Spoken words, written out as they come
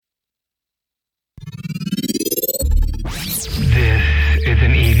is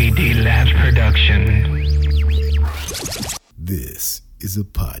an EVD Labs production. This is a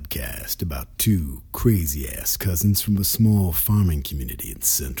podcast about two crazy-ass cousins from a small farming community in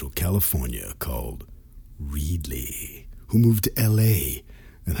Central California called Reedley, who moved to L.A.,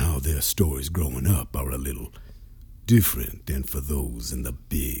 and how their stories growing up are a little different than for those in the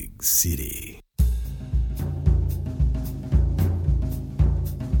big city.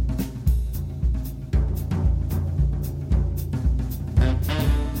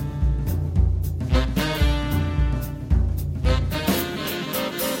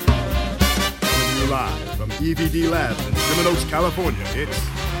 Live from EVD Labs in Seminole, California, it's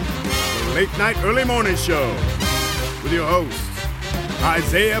the Late Night Early Morning Show with your hosts,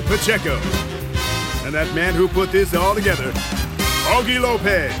 Isaiah Pacheco, and that man who put this all together, Augie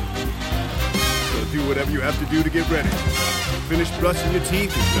Lopez. So do whatever you have to do to get ready. Finish brushing your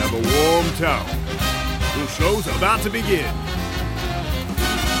teeth and grab a warm towel. The show's about to begin.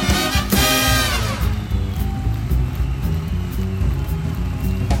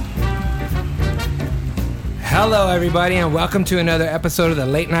 Hello, everybody, and welcome to another episode of the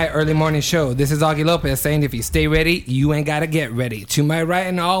Late Night Early Morning Show. This is Augie Lopez saying if you stay ready, you ain't got to get ready. To my right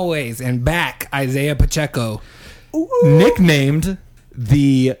and always, and back, Isaiah Pacheco. Ooh. Nicknamed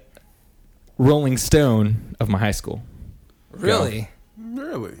the Rolling Stone of my high school. Really?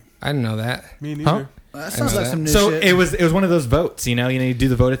 Really? I didn't know that. Me neither. Huh? That sounds like some new so shit. it was one of those votes, you do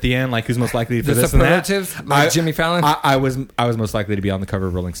the vote at the end, like who's most likely for The this and that. superlatives, like Jimmy Fallon? I was most likely to be on the cover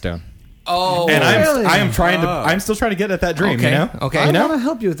of Rolling Stone. Oh, And really? I'm still trying to get at that dream, Okay, you know? okay. I You want to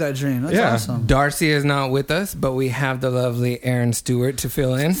help you with that dream. That's Yeah. awesome. Darcy is not with us, but we have the lovely Aaron Stewart to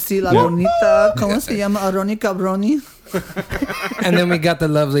fill in. Si la bonita, ¿cómo se llama? Aroni Cabroni. And then we got the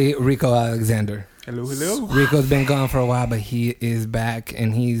lovely Rico Alexander. Hello, hello. Rico's been gone for a while, but he is back,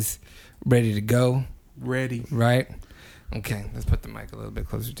 and he's ready to go. Ready. Right? Okay, let's put the mic a little bit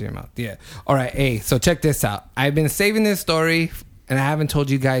closer to your mouth. Yeah. All right, hey, so check this out. I've been saving this story, and I haven't told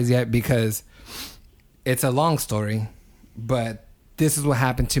you guys yet because it's a long story, but this is what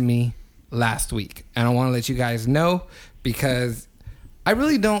happened to me last week. And I want to let you guys know because I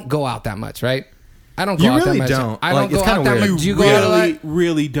really don't go out that much, right? I don't go You out really that much. don't. I Like, don't it's go out kinda that weird. much. Do you go out a lot?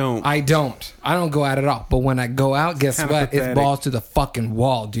 Really don't. I don't. I don't go out at all. But when I go out, guess Kinda what? pathetic. It's balls to the fucking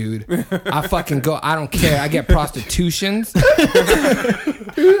wall, dude. I fucking go. I don't care. I get prostitutions.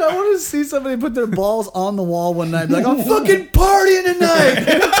 Dude, I want to see somebody put their balls on the wall one night. Be like, I'm fucking partying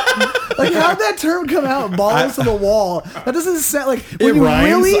tonight. Like, how'd that term come out? Balls to the wall. That doesn't sound like when It you rhymes,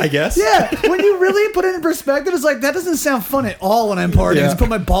 really, I guess. Yeah, when you really put it in perspective, it's like that doesn't sound fun at all when I'm partying. Yeah. Just put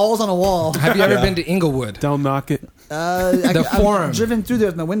my balls on a wall. Have you ever been to Inglewood? Don't knock it. The Forum. I've driven through there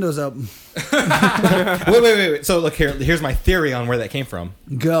with my windows up. Wait. So look here's my theory on where that came from.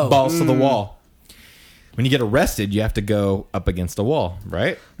 Go. Balls to the wall. When you get arrested, you have to go up against a wall,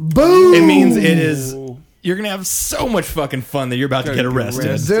 right? Boom. It means you're gonna have so much fucking fun that you're about to get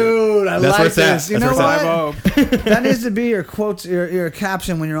arrested. Dude, I That's where like it's at. this. You That's know where it's what? That needs to be your quotes, your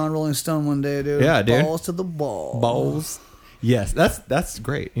caption when you're on Rolling Stone one day, dude. Yeah, dude. Balls to the wall. Balls. Yes, that's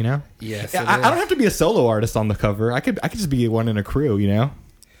great. Yes. Yeah, it I is. don't have to be a solo artist on the cover. I could just be one in a crew,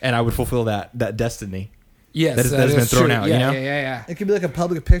 and I would fulfill that destiny. Yes, that has been is thrown true. out, Yeah, you know? yeah. It could be like a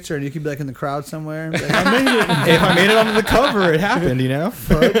public picture, and you could be like in the crowd somewhere. Like, I made it. If I made it onto the cover, it happened.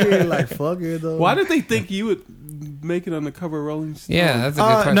 Fuck it, like fuck it though. Why did they think you would make it on the cover of Rolling Stone? Yeah, that's a good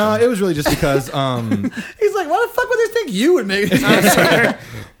question. No, it was really just because. He's like, why the fuck would they think you would make it?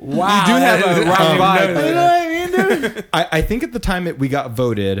 Wow. You do have a rock vibe. You know what I mean, dude? I think at the time we got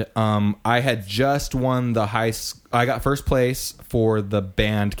voted, I had just won I got first place for the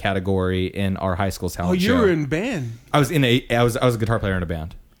band category in our high school's Oh, talent you show. were in band. I was a guitar player in a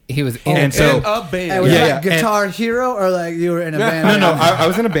band. He was in And so- In a Hey, band. was Yeah, that Guitar Hero or like you were in a band? No, I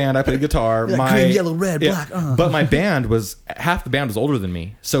was in a band. I played guitar. Like green, yellow, red, black. But my band half the band was older than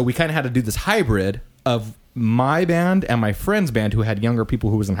me, so we kind of had to do this hybrid of my band and my friend's band, who had younger people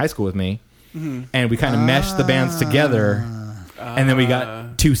who was in high school with me, and we kind of meshed the bands together. And then we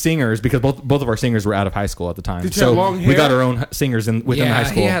got two singers because both of our singers were out of high school at the time. Did you so have long we hair? got our own singers within the high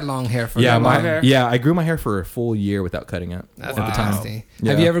school. he had long hair for yeah, that long long hair. yeah. I grew my hair for a full year without cutting it. That's at the time. nasty.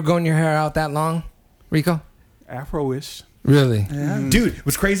 Yeah. Have you ever grown your hair out that long, Rico? Afro-ish. Really? Dude,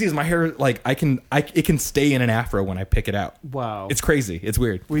 what's crazy is my hair, like, it can stay in an afro when I pick it out. Wow. It's crazy. It's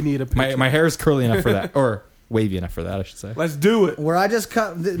weird. We need a picture. My hair is curly enough for that, or wavy enough for that, I should say. Let's do it. Where I just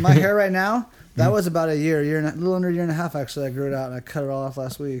cut my hair right now, that was about a little under a year and a half actually. I grew it out and I cut it all off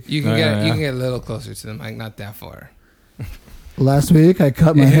last week. You can Yeah. get a little closer to the mic, not that far. Last week I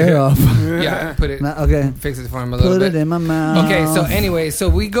cut my hair off. Yeah, put it. Okay. Fix it for him a little Put bit. it in my mouth. Okay, so anyway, so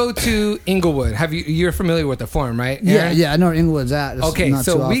we go to Inglewood. You're familiar with the Forum, right? Aaron? Yeah, I know where Inglewood's at. Just Okay, not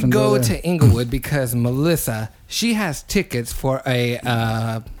too so we often go there. to Inglewood because Melissa, she has tickets for a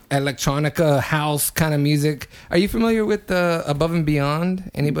electronica house kind of music. Are you familiar with the Above and Beyond?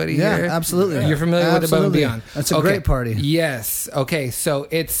 Anybody Yeah, here? absolutely. You're familiar with Above and Absolutely. Beyond? That's a great party. Yes. Okay, so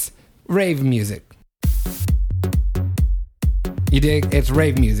it's rave music. You dig? It's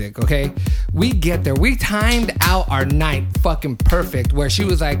rave music, okay? We get there. We timed out our night fucking perfect where she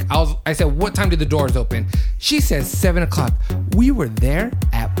was like, I said, what time did the doors open? She said 7 o'clock. We were there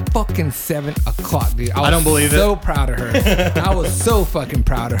at fucking 7 o'clock, dude. I don't believe it. So proud of her. I was so fucking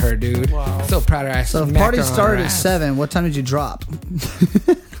proud of her, dude. Wow. So proud of her. So if party started at 7, what time did you drop?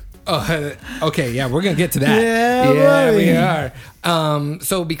 Oh, okay, yeah, we're gonna get to that. Yeah, we are.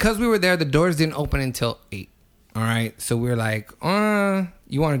 So because we were there, the doors didn't open until 8. All right, so we're like,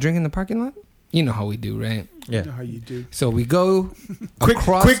 you want to drink in the parking lot? You know how we do, right? Yeah. How you do? So we go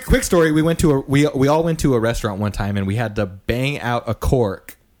across. Quick story. We all went to a restaurant one time and we had to bang out a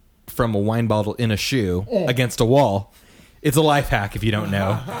cork from a wine bottle in a shoe against a wall. It's a life hack if you don't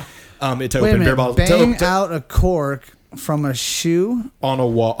know. It's Wait a open beer minute. bottles. Bang out a cork from a shoe? on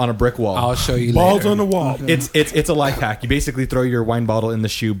a brick wall. I'll show you Balls later. on the wall. It's a life hack. You basically throw your wine bottle in the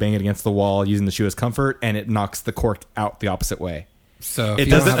shoe, bang it against the wall, using the shoe as comfort, and it knocks the cork out the opposite way. So It you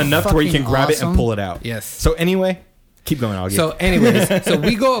don't does it have- enough to where you can Fucking grab it and awesome. pull it out. Yes. So anyway, keep going, Augie. So anyways, so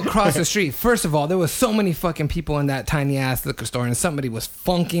we go across the street. First of all, there was so many fucking people in that tiny ass liquor store, and somebody was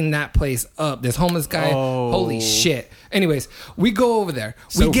funking that place up. This homeless guy, holy shit. Anyways, we go over there.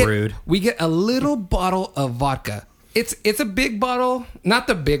 So rude. We get a little bottle of vodka. It's a big bottle, not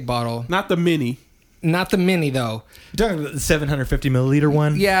the big bottle, Not the mini. not the mini though. You're talking about the 750 milliliter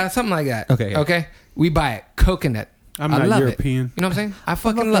one. Yeah, something like that. Okay, yeah. Okay. We buy it. Coconut. I'm I not love it. European. You know what I'm saying? I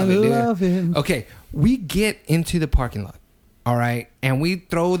fucking love it, dude. love it. Okay. We get into the parking lot. All right. And we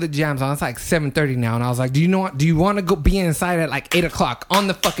throw the jams on. It's like 7:30 now. And I was like, do you want to go be inside at like 8 o'clock on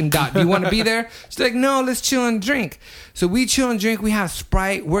the fucking dot? Do you want to be there? She's like, no, let's chill and drink. So we chill and drink. We have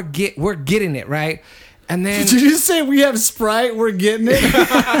Sprite. We're getting it, right? And then Did you say we have Sprite? We're getting it.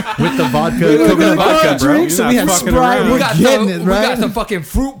 With the vodka, coconut vodka, bro. Drink, so we You're have not fucking Sprite. around. We're we got getting the, it, we right? got some fucking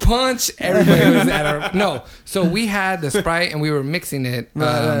fruit punch. Everybody was at our no. So we had the Sprite and we were mixing it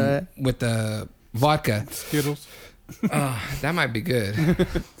Right. with the vodka. Skittles. That might be good.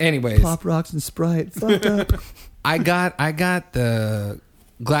 Anyways, Pop rocks and Sprite. Fucked up. I got the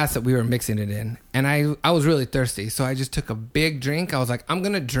glass that we were mixing it in, and I was really thirsty, so I just took a big drink. I was like, I'm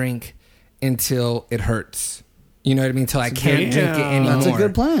gonna drink until it hurts. You know what I mean? Until I can't drink it anymore. That's a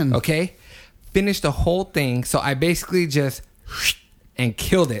good plan. Okay, finished the whole thing. So I basically just and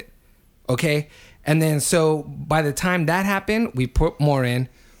killed it. Okay, and then so by the time that happened, we put more in.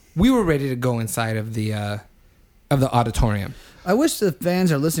 We were ready to go inside of the auditorium. I wish the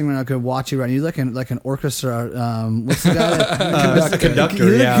fans are listening right now could watch you right. You look like an orchestra. What's the guy? Conductor,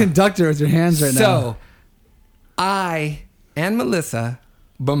 You're yeah. a conductor with your hands right now. So, I and Melissa,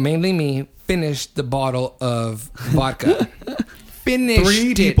 but mainly me, finished the bottle of vodka. Finished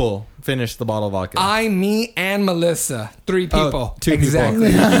 3 it. people finished the bottle of vodka. Me, and Melissa. 3 people. 2 people.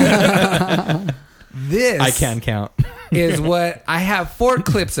 Exactly. This I can count. is what I have 4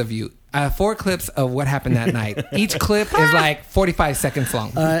 clips of you. I have 4 clips of what happened that night. Each clip is like 45 seconds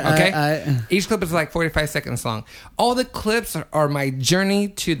long. Okay? Each clip is like 45 seconds long. All the clips are my journey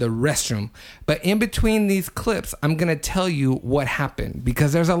to the restroom. But in between these clips, I'm going to tell you what happened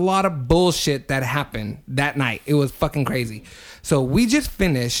because there's a lot of bullshit that happened that night. It was fucking crazy. So we just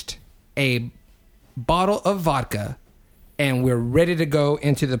finished a bottle of vodka and we're ready to go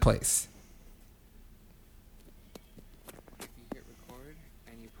into the place.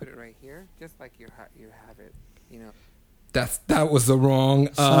 Just like you have it, you know. That was the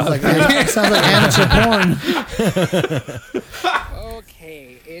wrong. Sounds like amateur porn.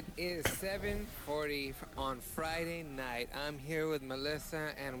 Okay, it is 7:40 on Friday night. I'm here with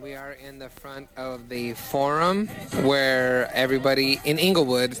Melissa, and we are in the front of the Forum, where everybody in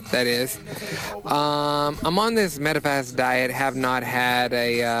Inglewood, that is. I'm on this Metapast diet. Have not had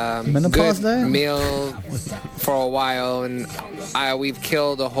a Menopause good diet? meal for a while, and we've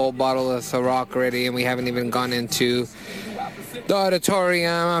killed a whole bottle of Ciroc already, and we haven't even gone into the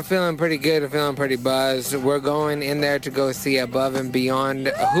auditorium. I'm feeling pretty good. I'm feeling pretty buzzed. We're going in there to go see Above and Beyond.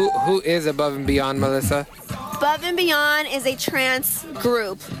 Who is Above and Beyond, Melissa? Above and Beyond is a trance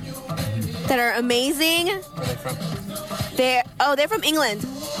group that are amazing. Where are they from? They're from England.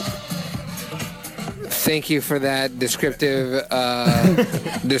 Thank you for that descriptive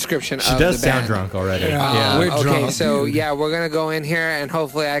description She of does the band. sound drunk already. We're Okay, drunk. so yeah, we're gonna go in here and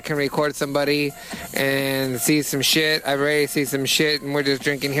hopefully I can record somebody and see some shit. I've already seen some shit, and we're just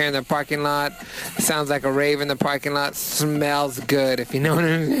drinking here in the parking lot. Sounds like a rave in the parking lot. Smells good, if you know what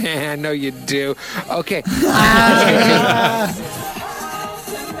I mean. I know you do. Okay.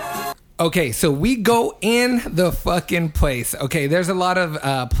 Okay, so we go in the fucking place. Okay, there's a lot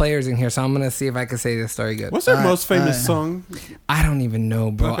of players in here, so I'm gonna see if I can say this story good. What's their most famous song? I don't even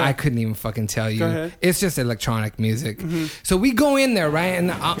know, bro. Okay. I couldn't even fucking tell you. Go ahead. It's just electronic music. So we go in there, right? And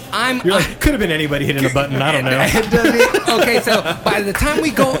You're like, could have been anybody hitting a button. I don't know. Okay, so by the time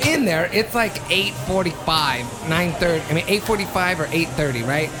we go in there, it's like 8:45, 9:30. I mean 8:45 or 8:30,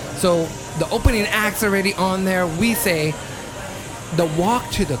 right? So the opening act's already on there. We say the walk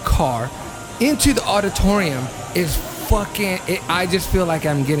to the car into the auditorium is fucking I just feel like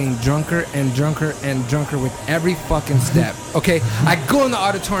I'm getting drunker and drunker and drunker with every fucking step. Okay, I go in the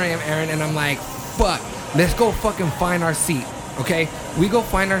auditorium, Aaron, and I'm like, fuck, let's go fucking find our seat. Okay, we go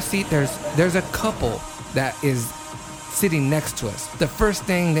find our seat. There's a couple that is sitting next to us. The first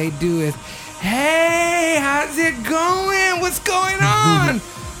thing they do is, hey, how's it going? What's going on?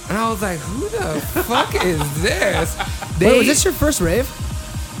 And I was like, who the fuck is this? Wait, was this your first rave?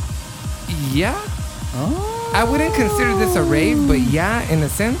 Yeah. Oh. I wouldn't consider this a rave, but yeah, in a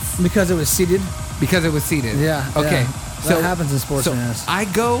sense. Because it was seated? Because it was seated. Yeah. Okay. Yeah. That happens in sports fans. I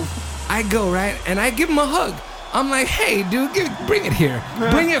go, right? And I give him a hug. I'm like, hey, dude, bring it here.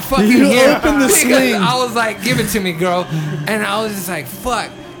 Bring it fucking You here. open the Because sling. I was like, give it to me, girl. And I was just like,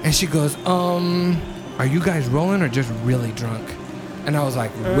 fuck. And she goes, are you guys rolling or just really drunk? And I was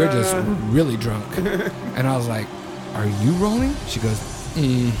like, we're just really drunk. And I was like, are you rolling? She goes,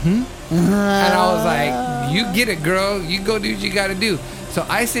 mm-hmm. And I was like, you get it, girl. You go do what you got to do. So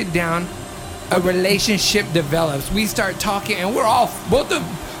I sit down. A relationship develops. We start talking, and we're all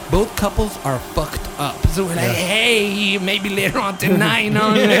both couples are fucked up. So we're like, hey, maybe later on tonight, you know.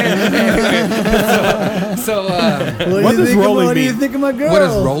 What does rolling What do you mean? think of my girl? What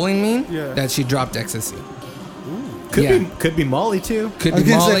does rolling mean? Yeah. That she dropped ecstasy. Could be Molly too. Could I was be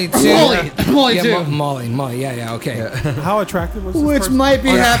gonna Molly say, too. Molly Yeah, too. Molly. Yeah. Okay. How attractive was this Which person? might be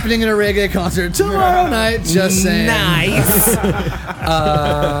happening at a reggae concert tomorrow night. Just saying. Nice.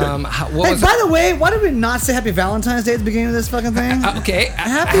 What Hey, was by the way, why did we not say Happy Valentine's Day at the beginning of this fucking thing? okay.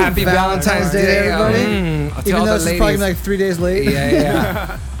 Happy Valentine's Day, everybody. I'll tell Even though the this is ladies. probably like 3 days late.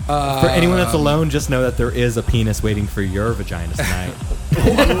 Yeah. For anyone that's alone, just know that there is a penis waiting for your vagina tonight.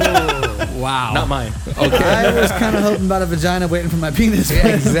 Wow. Not mine. I was kind of hoping about a vagina waiting for my penis. Yeah,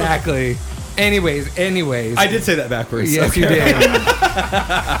 exactly. Anyways. I did say that backwards. Yes, you did.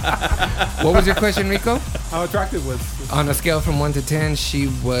 What was your question, Rico? How attractive was this? On a scale from 1 to 10, she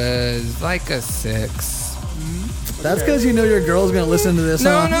was like a 6. That's because you know your girl's going to listen to this.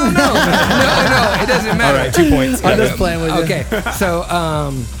 No, huh? no. It doesn't matter. All right, 2 points. I'm just playing with you. Okay,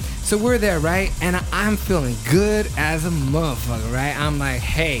 so we're there, right? And I'm feeling good as a motherfucker, right? I'm like,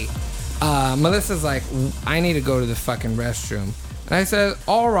 hey, Melissa's like, I need to go to the fucking restroom. And I said,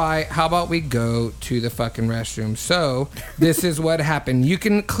 all right, how about we go to the fucking restroom? So this is what happened. You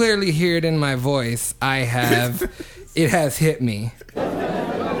can clearly hear it in my voice. It has hit me.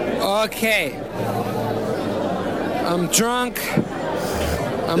 Okay. I'm drunk.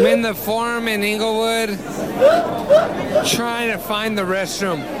 I'm in the Forum in Inglewood trying to find the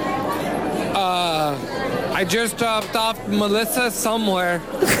restroom. I just dropped off Melissa somewhere.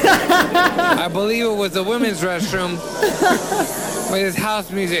 I believe it was a women's restroom. But it's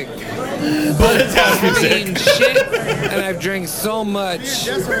house music. But it's house I've music. eaten shit and I've drank so much.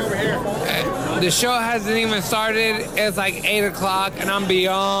 The show hasn't even started. It's like 8 o'clock and I'm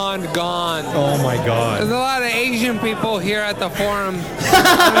beyond gone. Oh my There's god. a lot of Asian people here at the Forum. I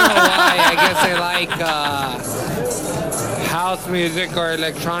don't know why. I guess they like house music or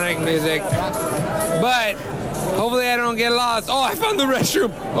electronic music. But hopefully I don't get lost. Oh, I found the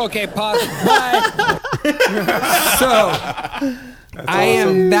restroom. Okay, pause. Bye. So, I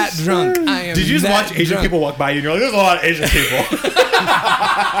am that drunk. Did you just watch Asian people walk by you and you're like, there's a lot of Asian people?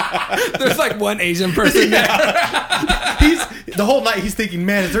 There's like one Asian person there. The whole night he's thinking,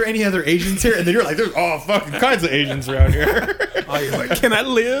 man, is there any other Asians here? And then you're like, there's all fucking kinds of Asians around here. Oh, you're like, can I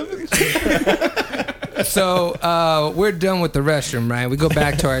live? So we're done with the restroom, right? We go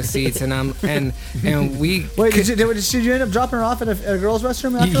back to our seats, and we Wait, did you end up dropping her off at a girl's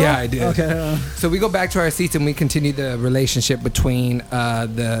restroom after Yeah, all? I did. Okay. So we go back to our seats and we continue the relationship between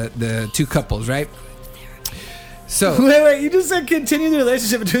the two couples, right? So Wait, you just said continue the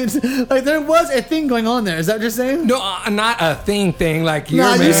relationship between, like, there was a thing going on there. Is that what you're saying? no, not a thing like you.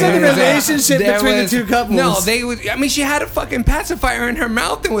 Nah, you said the man. relationship There between the two couples. No, they would. I mean, she had a fucking pacifier in her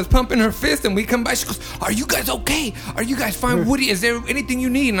mouth and was pumping her fist. And we come by. She goes, "Are you guys okay? Are you guys fine? Woody, is there anything you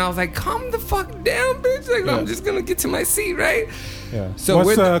need?" And I was like, "Calm the fuck down, bitch. Like, I'm just gonna get to my seat, right?" Yeah. So was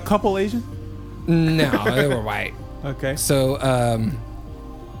we're the couple Asian? No, they were white. Okay. So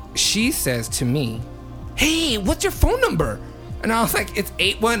she says to me, "Hey, what's your phone number?" And I was like, "It's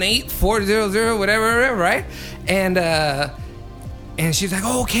 818-400 whatever, right?" And she's like,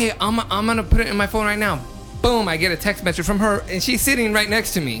 "Oh, okay, I'm gonna put it in my phone right now." Boom, I get a text message from her, and she's sitting right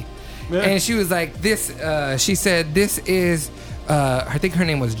next to me. Yeah. And she was like, "This," she said, "This is," I think her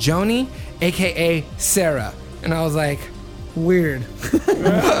name was Joni, aka Sarah. And I was like, Weird.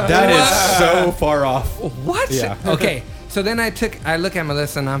 That is so far off. "What?" Yeah. Okay, so then I look at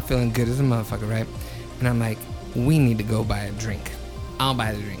Melissa, and I'm feeling good as a motherfucker, right? And I'm like, "We need to go buy a drink. I'll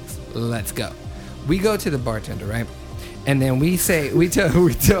buy the drinks. Let's go." We go to the bartender, right? And then we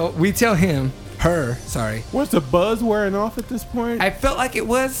tell her, sorry. Was the buzz wearing off at this point? I felt like it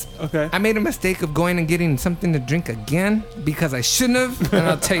was. Okay. I made a mistake of going and getting something to drink again because I shouldn't have, and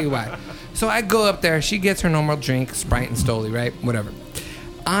I'll tell you why. So I go up there. She gets her normal drink, Sprite and Stoli, right? Whatever.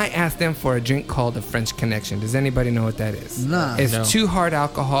 I asked them for a drink called the French Connection. Does anybody know what that is? Nah. It's No. 2 hard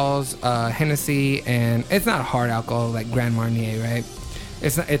alcohols, Hennessy, and it's not hard alcohol like Grand Marnier, right?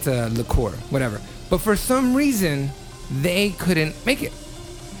 It's a liqueur, whatever. But for some reason, they couldn't make it.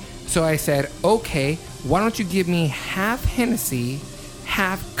 So I said, "Okay, why don't you give me half Hennessy,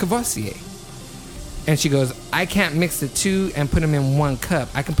 half Cavassier?" And she goes, "I can't mix the two and put them in one cup.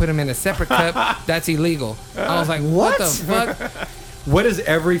 I can put them in a separate cup. That's illegal." I was like, "What the fuck?" What is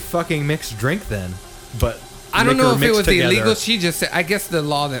every fucking mixed drink then? But I don't liquor know if it mixed was together. illegal. She just said, I guess the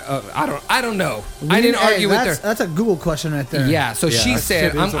law that I don't know. I didn't argue with her. That's a Google question right there. Yeah, so she Yeah.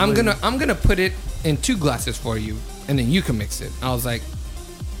 said, Shit is I'm illegal. gonna put it in 2 glasses for you, and then you can mix it." I was like,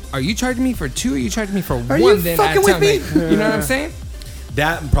 "Are you charging me for 2? Or are you charging me for 1?" you Then fucking I tell with me? You know what I'm saying?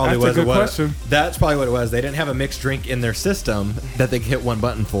 That probably That's a was good what. question. That's probably what it was. They didn't have a mixed drink in their system that they could hit one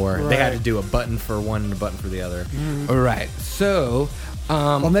button for. They had to do a button for one and a button for the other. All right. So,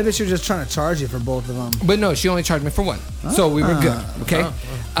 Well, maybe she was just trying to charge you for both of them. but no, she only charged me for 1, so we were good. Okay.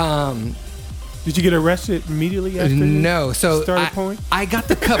 Did you get arrested immediately after? No, so started pouring? I got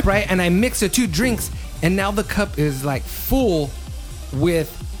the cup right, and I mixed the 2 drinks, and now the cup is like full with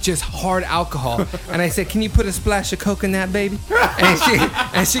just hard alcohol. And I said, "Can you put a splash of Coke in that, baby?"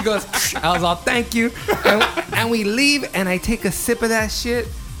 And she goes, I was all, "Thank you." And we leave, and I take a sip of that shit.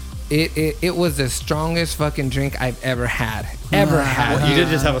 It was the strongest fucking drink I've ever had. Well, you did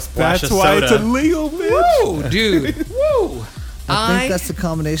just have a splash That's of why soda. it's illegal, bitch. Woo, dude. Woo. I think that's the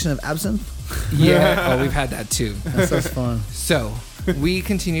combination of absinthe. Yeah. Oh, we've had that too. That sounds fun. So we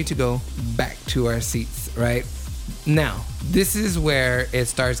continue to go back to our seats, right? Now, this is where it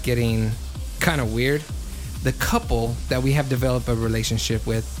starts getting kind of weird. The couple that we have developed a relationship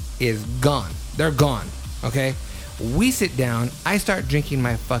with is gone. They're gone, okay? We sit down. I start drinking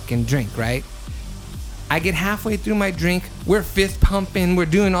my fucking drink, right? I get halfway through my drink. We're fist pumping. We're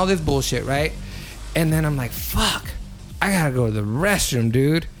doing all this bullshit, right? And then I'm like, fuck. I gotta go to the restroom,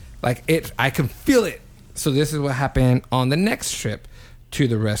 dude. Like, I can feel it. So this is what happened on the next trip to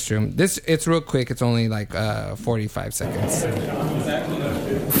the restroom. It's real quick. It's only like 45 seconds.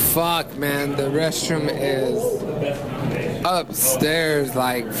 Fuck, man. The restroom is upstairs,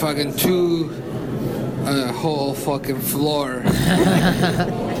 like fucking 2 whole fucking floor.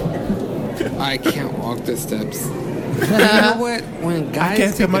 I can't walk the steps. You know what? When guys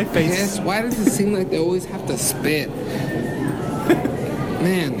can't take feel my a face. piss, why does it seem like they always have to spit?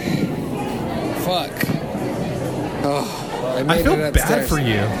 Man, fuck. Oh, I made I feel it bad upstairs. for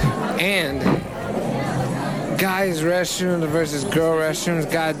you. And guys' restrooms versus girl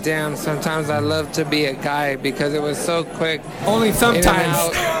restrooms. Goddamn, sometimes I love to be a guy because it was so quick. Only sometimes.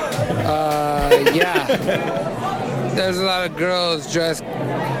 Yeah. There's a lot of girls dressed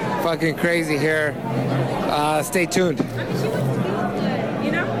fucking crazy here. Stay tuned.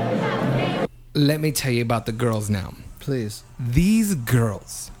 Let me tell you about the girls now. Please. These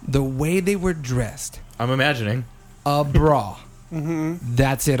girls, the way they were dressed, I'm imagining. a bra.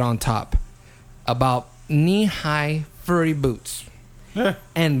 That's it on top. About knee-high furry boots.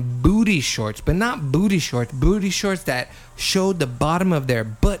 And booty shorts, but not booty shorts. Booty shorts that showed the bottom of their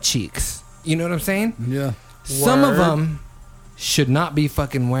butt cheeks. You know what I'm saying? Yeah. Some of them should not be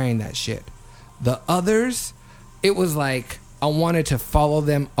fucking wearing that shit. The others, it was like I wanted to follow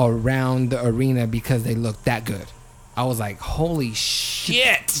them around the arena because they looked that good. I was like, holy shit.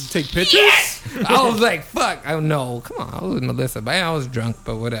 shit. Take pictures? I was like, fuck. I no, come on. I was Melissa, but I was drunk,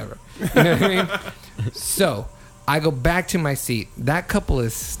 but whatever. You know what I mean? So I go back to my seat. That couple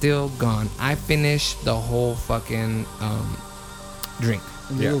is still gone. I finished the whole fucking drink.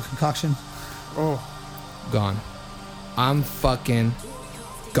 A little concoction. Oh. Gone. I'm fucking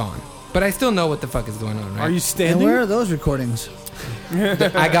gone. But I still know what the fuck is going on, right? Are you And standing? where are those recordings?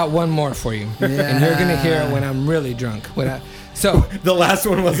 I got one more for you. And you're going to hear it when I'm really drunk. So The last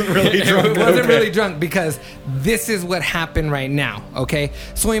one wasn't really drunk. it wasn't okay. really drunk because this is what happened right now, okay?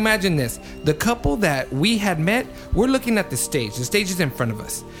 So imagine this. The couple that we had met, we're looking at the stage. The stage is in front of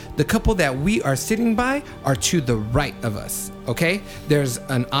us. The couple that we are sitting by are to the right of us, okay? There's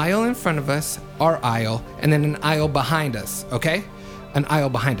an aisle in front of us, our aisle, and then an aisle behind us, okay? An aisle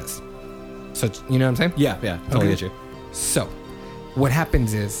behind us. So, you know what I'm saying? Yeah, totally Okay. get you. So, what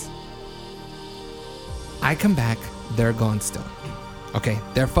happens is, I come back, they're gone still. Okay,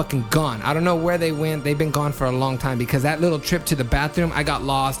 they're fucking gone. I don't know where they went. They've been gone for a long time because that little trip to the bathroom, I got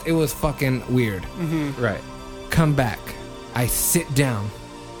lost. It was fucking weird. Right. Come back. I sit down.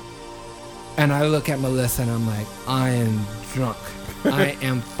 And I look at Melissa and I'm like, I am drunk. I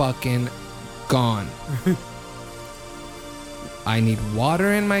am fucking gone. I need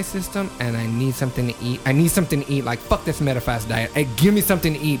water in my system and I need something to eat. I need something to eat. Like, fuck this Metafast diet. Hey, give me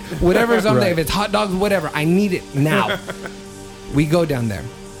something to eat. Whatever's on there. Right. If it's hot dogs, whatever. I need it now. We go down there.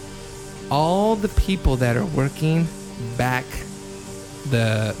 All the people that are working back,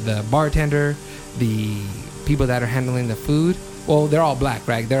 the bartender, the people that are handling the food, well, they're all black,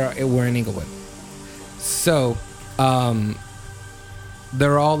 right? We're in Inglewood. So,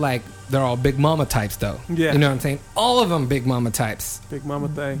 they're all Big Mama types, though. Yeah. You know what I'm saying? All of them Big Mama types. Big mama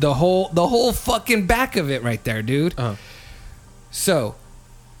thing. The whole fucking back of it right there, dude. Uh-huh. So,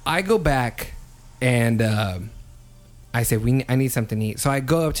 I go back and I say, I need something to eat. So I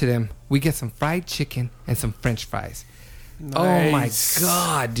go up to them. We get some fried chicken and some French fries. Oh my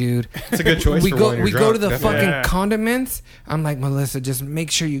god, dude! It's a good choice. We for go. when you're We go drunk, to the definitely. fucking Yeah. condiments. I'm like, Melissa, just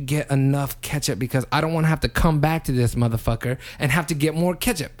make sure you get enough ketchup because I don't want to have to come back to this motherfucker and have to get more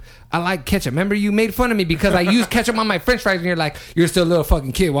ketchup. I like ketchup. Remember, you made fun of me because I used ketchup on my French fries, and you're like, you're still a little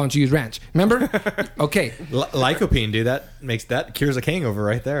fucking kid. Why don't you use ranch? Remember? Okay. Lycopene, dude. That cures a hangover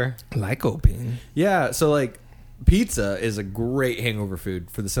right there. Lycopene. Yeah. So like, pizza is a great hangover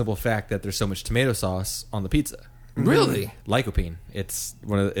food for the simple fact that there's so much tomato sauce on the pizza. Really? Lycopene. It's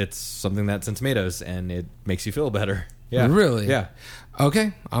something that's in tomatoes and it makes you feel better. Yeah. Really? Yeah.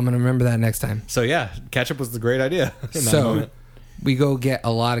 Okay. I'm gonna remember that next time. So yeah, ketchup was the great idea. In that So moment. we go get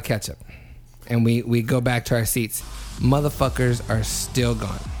a lot of ketchup and we go back to our seats. Motherfuckers are still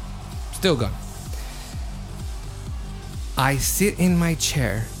gone. Still gone. I sit in my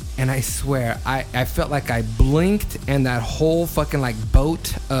chair and I swear I felt like I blinked and that whole fucking like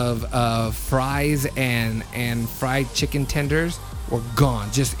boat of fries and fried chicken tenders were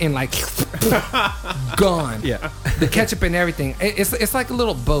gone. Just in like gone. Yeah. The ketchup and everything. It's like a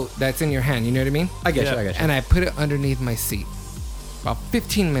little boat that's in your hand, you know what I mean? I get Yeah. you. I get you. And I put it underneath my seat. About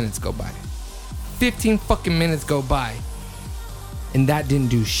 15 minutes go by. 15 fucking minutes go by. And that didn't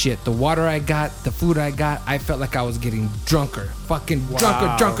do shit. The water I got, the food I got, I felt like I was getting drunker. Fucking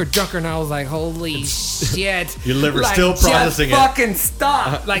drunker. And I was like, holy shit. Your liver's Like, still processing it. just fucking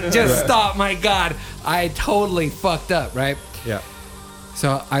stop. Like, just stop. My God. I totally fucked up, right? Yeah.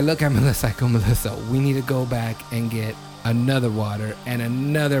 So I look at Melissa. I go, Melissa, we need to go back and get another water and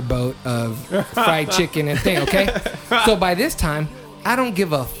another boat of fried chicken and thing, okay? So by this time, I don't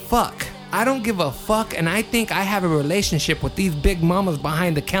give a fuck. I don't give a fuck, and I think I have a relationship with these big mamas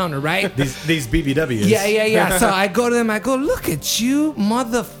behind the counter, right? These BBWs. Yeah. So I go to them, I go, look at you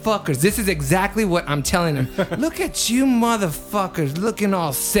motherfuckers. This is exactly what I'm telling them. Look at you motherfuckers looking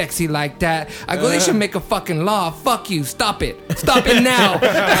all sexy like that. I go, they should make a fucking law. Fuck you. Stop it. Stop it now.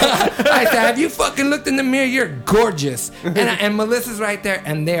 I said, have you fucking looked in the mirror? You're gorgeous. And Melissa's right there,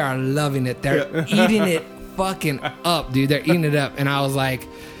 and they are loving it. They're eating it fucking up, dude. They're eating it up. And I was like,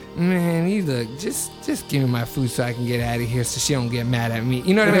 man, you look, just give me my food so I can get out of here so she don't get mad at me.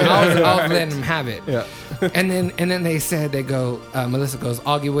 You know what I mean? I was letting them have it. Yeah. And then they go, Melissa goes,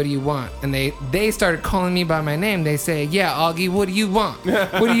 Augie, what do you want? And they started calling me by my name. They say, yeah, Augie, what do you want?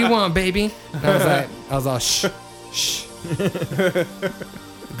 What do you want, baby? And I was all, shh.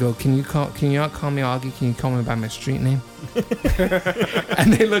 Go, can you not call me Augie? Can you call me by my street name?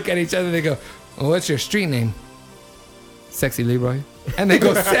 And they look at each other, they go, well, what's your street name? Sexy Leroy. And they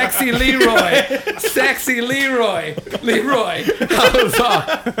go, Sexy Leroy. Sexy Leroy. Leroy. I was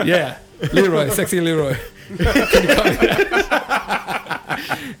all, yeah. Leroy. Sexy Leroy. Can you call me that?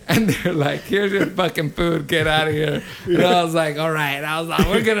 They're like, here's your fucking food. Get out of here. And I was like, all right. I was like,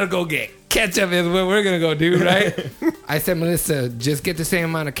 we're going to go get ketchup is what we're going to go do, right? I said, Melissa, just get the same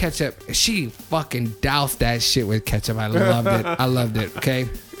amount of ketchup. She fucking doused that shit with ketchup. I loved it. Okay.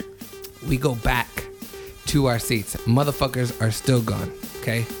 We go back to our seats. Motherfuckers are still gone.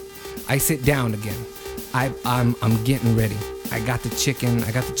 Okay. I sit down again. I'm getting ready. I got the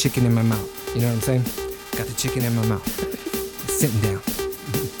chicken in my mouth. You know what I'm saying? Got the chicken in my mouth. Sitting down.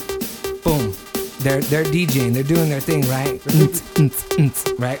 Boom. They're DJing. They're doing their thing, right?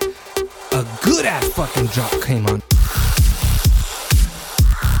 Right? A good ass fucking drop came on.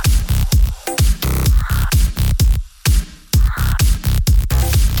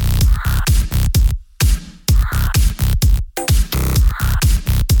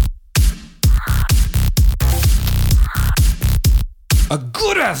 A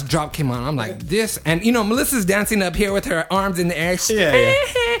good ass drop came on. I'm like, this, and Melissa's dancing up here with her arms in the air. Yeah.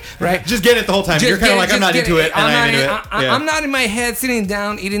 Right? Just get it the whole time. You're kind of like, I'm not into it, and I'm into it. I'm not in my head sitting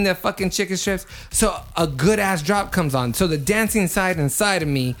down eating the fucking chicken strips. So a good ass drop comes on. So the dancing side inside of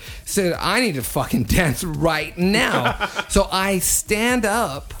me said, I need to fucking dance right now. So I stand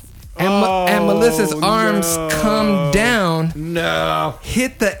up. And Melissa's arms come down. No.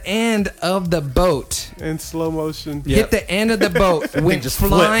 Hit the end of the boat. In slow motion. Hit the end of the boat. Went just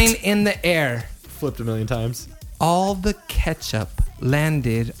flying flipped. in the air. Flipped a million times. All the ketchup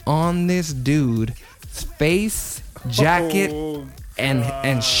landed on this dude's face, jacket,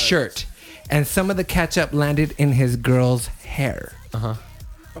 and shirt. And some of the ketchup landed in his girl's hair. Uh-huh.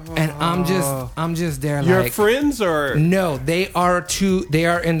 And I'm just there. Your like, friends or no? They are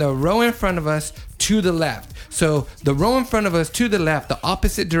in the row in front of us to the left. So the row in front of us to the left, the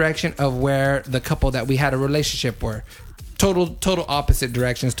opposite direction of where the couple that we had a relationship were. Total opposite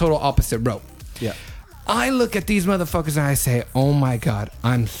directions, total opposite row. Yeah. I look at these motherfuckers and I say, oh my God,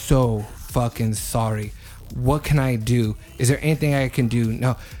 I'm so fucking sorry. What can I do? Is there anything I can do?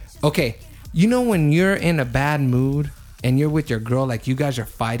 No. Okay. You know when you're in a bad mood and you're with your girl, like you guys are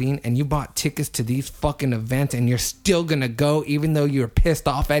fighting and you bought tickets to these fucking events and you're still gonna go even though you're pissed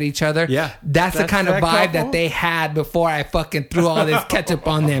off at each other? Yeah. That's the kind of vibe that they had before I fucking threw all this ketchup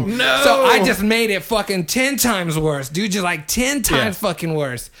on them. No. So I just made it fucking 10 times worse. Dude, just like 10 times fucking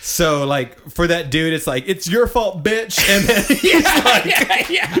worse. So, like, for that dude, it's like, it's your fault, bitch. And then he's like...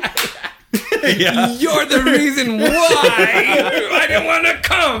 Yeah. You're the reason why I didn't want to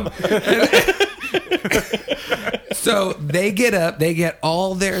come. So they get up, they get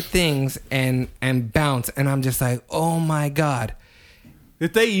all their things and bounce, and I'm just like, oh my God.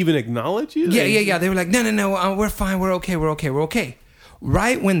 Did they even acknowledge you? Yeah. They were like, no, we're fine, we're okay.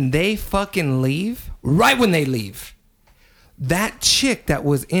 Right when they fucking leave, that chick that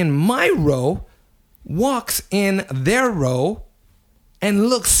was in my row walks in their row and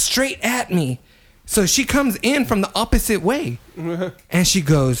looks straight at me. So she comes in from the opposite way. And she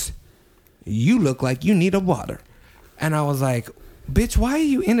goes, you look like you need a water. And I was like, bitch, why are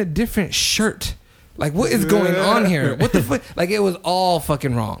you in a different shirt? Like, what is going on here? What the fuck? Like, it was all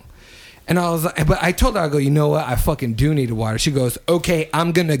fucking wrong. And I was like, but I told her, I go, you know what? I fucking do need a water. She goes, okay,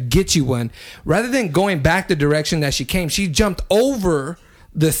 I'm going to get you one. Rather than going back the direction that she came, she jumped over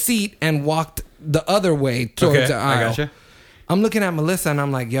the seat and walked the other way towards the aisle. I gotcha. I'm looking at Melissa and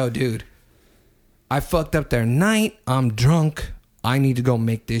I'm like, yo, dude, I fucked up their night. I'm drunk. I need to go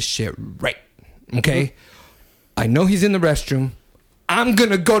make this shit right. Okay? I know he's in the restroom. I'm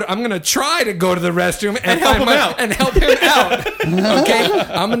gonna try to go to the restroom and help him out. And help him out. Okay?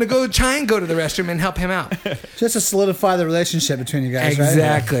 I'm gonna try and go to the restroom and help him out. Just to solidify the relationship between you guys, right?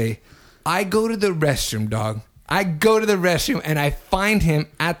 Exactly. I go to the restroom, dog. I go to the restroom and I find him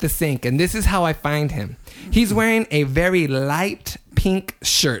at the sink. And this is how I find him. He's wearing a very light pink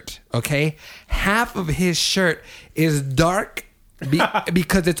shirt, okay? Half of his shirt is dark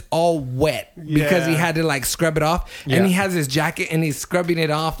because it's all wet because he had to like scrub it off. Yeah. And he has his jacket and he's scrubbing it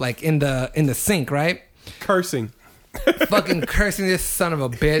off like in the sink, right? Cursing. Fucking cursing this son of a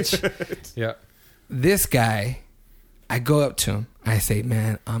bitch. Yeah. This guy, I go up to him. I say,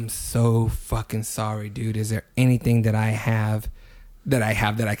 man, I'm so fucking sorry, dude. Is there anything that I have that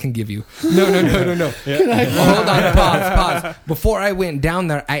I can give you? No. Yeah. Hold on, pause. Before I went down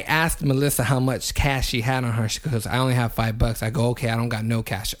there, I asked Melissa how much cash she had on her. She goes, I only have $5. I go, okay, I don't got no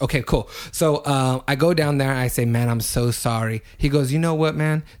cash. Okay, cool. So I go down there and I say, man, I'm so sorry. He goes, you know what,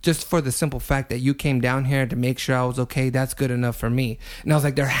 man? Just for the simple fact that you came down here to make sure I was okay, that's good enough for me. And I was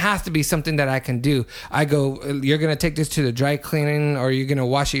like, there has to be something that I can do. I go, you're going to take this to the dry cleaning or you're going to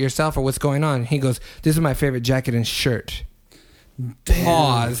wash it yourself or what's going on? He goes, this is my favorite jacket and shirt.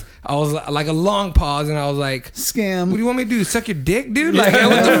 pause. I was like a long pause, and I was like, Scam. what do you want me to do? Suck your dick, dude? Like,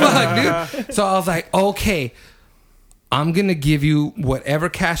 what the fuck, dude? So I was like, okay, I'm going to give you whatever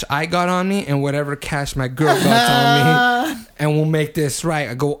cash I got on me and whatever cash my girl got on me, and we'll make this right.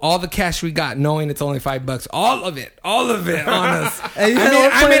 I go, all the cash we got, knowing it's only $5. All of it on us. Hey,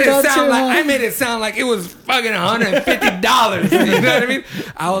 I made it sound like it was fucking $150. You know what I mean?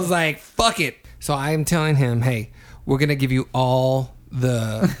 I was like, fuck it. So I'm telling him, hey, we're going to give you all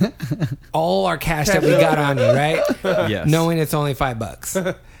our cash that we got on you, right? Yes. Knowing it's only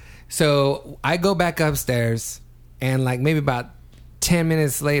 $5. So I go back upstairs, and like maybe about 10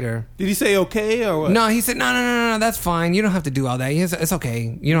 minutes later. Did he say okay or what? No, he said, no, that's fine. You don't have to do all that. It's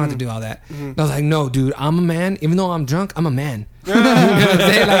okay. You don't have to do all that. I was like, no, dude, I'm a man. Even though I'm drunk, I'm a man. You know what I'm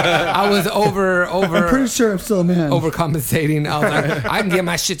saying? Like, I was over. I'm pretty sure I'm still a man. Overcompensating. I was like, I can get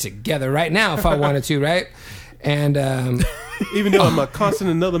my shit together right now if I wanted to, right? And even though I'm accosting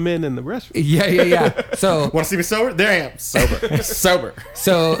another man in the restroom. Yeah. So Want to see me sober? There I am, sober.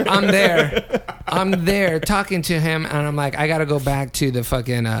 So I'm there talking to him, and I'm like, I gotta go back to the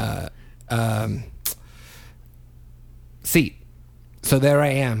fucking seat. So there I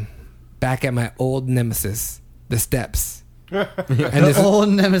am, back at my old nemesis, the steps. And old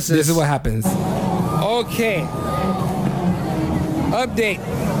nemesis. This is what happens. Okay. Update.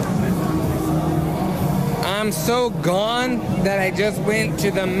 I'm so gone that I just went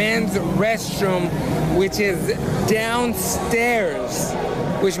to the men's restroom, which is downstairs,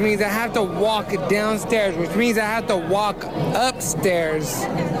 which means I have to walk downstairs, which means I have to walk upstairs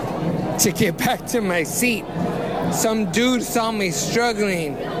to get back to my seat. Some dude saw me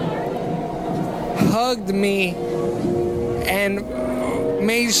struggling, hugged me, and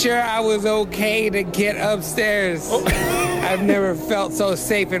made sure I was okay to get upstairs. I've never felt so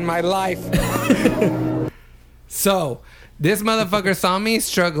safe in my life. So, this motherfucker saw me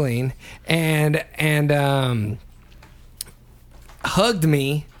struggling and hugged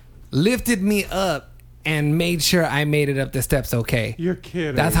me, lifted me up, and made sure I made it up the steps okay. You're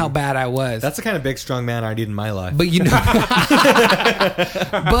kidding. That's how bad I was. That's the kind of big, strong man I need in my life. But you know,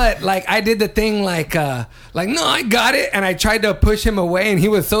 but like I did the thing like no, I got it, and I tried to push him away, and he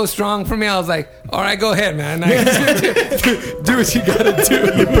was so strong for me. I was like, all right, go ahead, man. Do what you gotta do.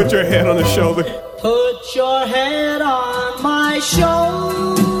 You put your head on his shoulder. Put your head on my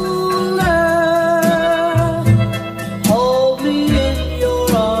shoulder. Hold me in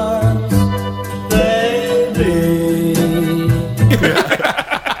your arms, baby.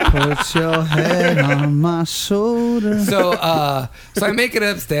 Put your head on my shoulder. So I make it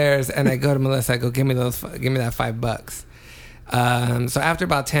upstairs, and I go to Melissa. I go, give me that $5. So after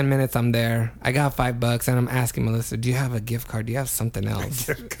about 10 minutes, I'm there. I got $5, and I'm asking Melissa, do you have a gift card? Do you have something else?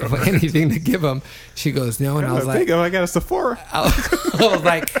 Anything to give him? She goes, no. And I was like, I got a Sephora. I was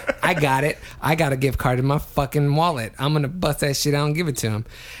like, I got it. I got a gift card in my fucking wallet. I'm going to bust that shit out and give it to him.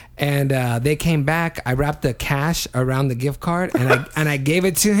 And they came back. I wrapped the cash around the gift card, and I gave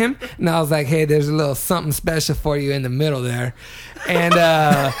it to him. And I was like, hey, there's a little something special for you in the middle there. And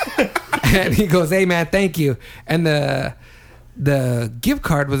and he goes, hey, man, thank you. And the gift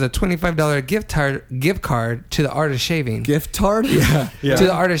card was a $25 gift card to the Art of Shaving. Gift card? Yeah. To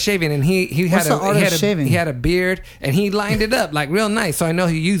the Art of Shaving, and he had Shaving? He had a beard, and he lined it up like real nice, so I know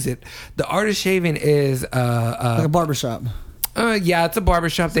he used it. The Art of Shaving is like a barbershop. Yeah, it's a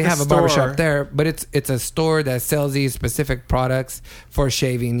barbershop. They have a barbershop there, but it's a store that sells these specific products for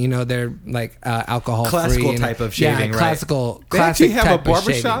shaving. You know, they're like alcohol free. Classical type of shaving, yeah, right? They actually have type a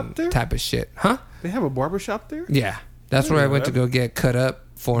barbershop of there? type of shit, huh? They have a barbershop there? Yeah, that's where I went to go get cut up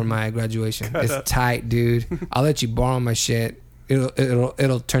for my graduation. It's tight, dude. I'll let you borrow my shit.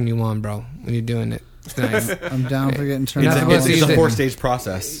 It'll turn you on, bro, when you're doing it. It's nice. I'm down for getting turned You're not on. supposed to It's use a it. 4-stage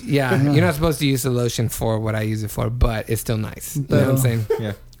process. Yeah, you're not supposed to use the lotion for what I use it for, but it's still nice. You know what I'm saying?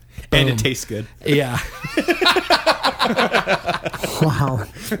 Yeah. And it tastes good. Yeah. Wow.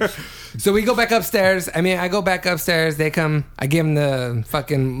 So we go back upstairs. I go back upstairs. They come. I give them the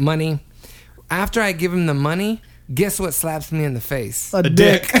fucking money. After I give him the money, guess what slaps me in the face? A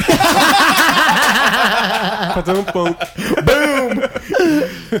dick. Boom.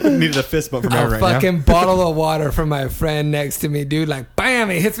 Needed a fist bump from A her right now. fucking bottle of water from my friend next to me, dude. Like,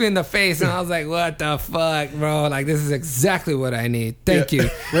 bam, it hits me in the face. And I was like, what the fuck, bro? Like, this is exactly what I need. Thank you.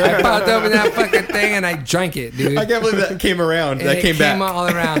 I popped open that fucking thing, and I drank it, dude. I can't believe that came around. That it came back. all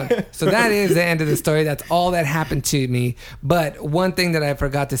around. So that is the end of the story. That's all that happened to me. But one thing that I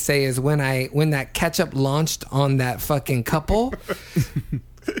forgot to say is when that ketchup launched on that fucking couple,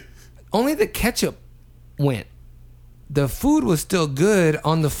 only the ketchup went. the food was still good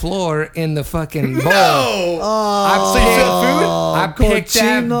on the floor in the fucking bowl. I picked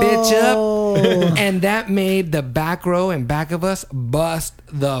that bitch up, and that made the back row and back of us bust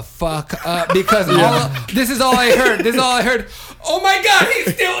the fuck up because this is all I heard. This is all I heard. Oh my God,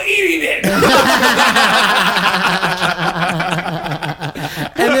 he's still eating it.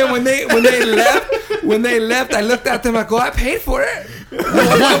 And then when they left, I looked at them. I go, I paid for it.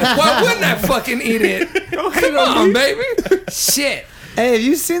 Why wouldn't I fucking eat it? Come on, baby. Shit. Hey, have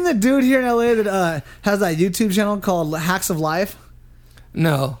you seen the dude here in LA that has that YouTube channel called Hacks of Life?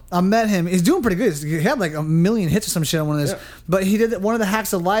 No. I met him. He's doing pretty good. He had like 1 million hits or some shit on one of this. Yeah. But he did one of the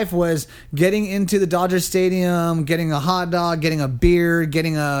hacks of life was getting into the Dodger Stadium, getting a hot dog, getting a beer,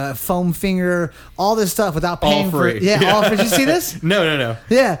 getting a foam finger, all this stuff without paying all free. for it. Yeah, all free. Did you see this? No.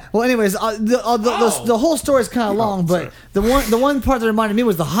 Yeah. Well, anyways, the whole story is kind of long, but the one part that reminded me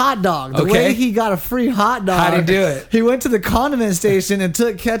was the hot dog. The way he got a free hot dog. How'd he do it? He went to the condiment station and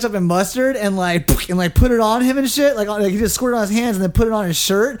took ketchup and mustard and put it on him and shit. Like he just squirted on his hands and then put it on his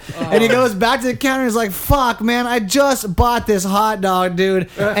shirt. And he goes back to the counter and he's like, fuck, man, I just bought this hot dog, dude.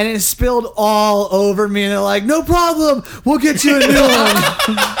 And it spilled all over me. And they're like, no problem. We'll get you a new one.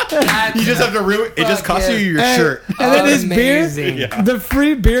 You just have to ruin it. Just costs you your shirt. And then his beer, Yeah. the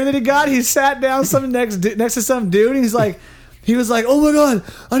free beer that he got, he sat down next to some dude and he was like, oh my God,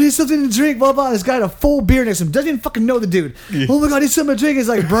 I need something to drink, blah, blah. This guy had a full beer next to him. Doesn't even fucking know the dude. Oh my God, I need something to drink. He's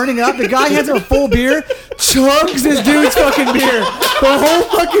like burning up. The guy hands him a full beer, chugs this dude's fucking beer. The whole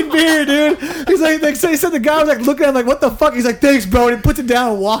fucking beer, dude. He's like so he said the guy was like looking at him like, what the fuck? He's like, thanks, bro. And he puts it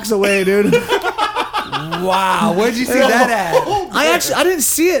down and walks away, dude. Wow, where'd you see that at? I didn't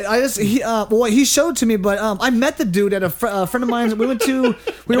see it. He showed to me, but I met the dude at a friend of mine. We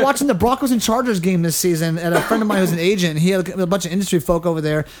were watching the Broncos and Chargers game this season at a friend of mine who's an agent. He had a bunch of industry folk over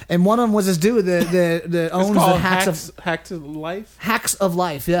there, and one of them was this dude that owns the Hacks of Life. Hacks of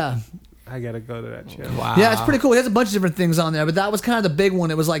Life. Yeah. I gotta go to that channel. Wow. Yeah, it's pretty cool. He has a bunch of different things on there, but that was kind of the big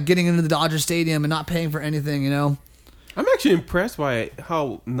one. It was like getting into the Dodger Stadium and not paying for anything, you know. I'm actually impressed by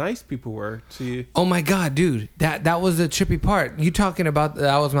how nice people were to you. Oh my God, dude. That was the trippy part. You talking about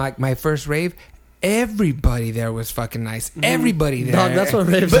that was my first rave. Everybody there was fucking nice. Everybody there. Dog, that's what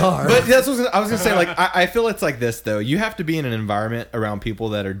raves are. But that's what I was gonna say. Like, I feel it's like this though. You have to be in an environment around people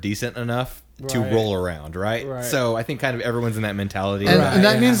that are decent enough to roll around, right? So I think kind of everyone's in that mentality, and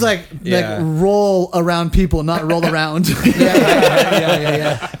that means like roll around people, not roll around.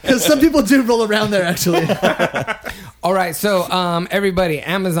 Yeah. Because some people do roll around there actually. All right, so everybody,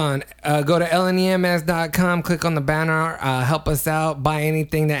 Amazon, go to lnems.com, click on the banner, help us out, buy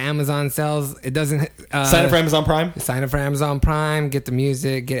anything that Amazon sells. It doesn't sign up for Amazon Prime. Sign up for Amazon Prime, get the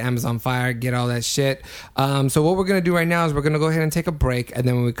music, get Amazon Fire, get all that shit. So what we're gonna do right now is we're gonna go ahead and take a break, and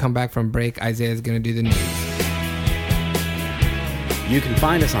then when we come back from break, Isaiah's gonna do the news. You can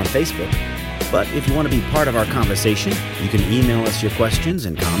find us on Facebook, but if you want to be part of our conversation, you can email us your questions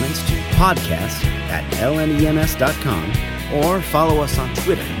and comments to podcast@lnems.com or follow us on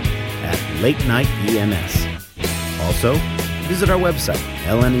Twitter @LateNightEMS. Also, visit our website,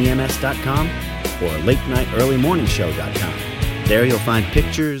 lnems.com or LateNightEarlyMorningShow.com. There you'll find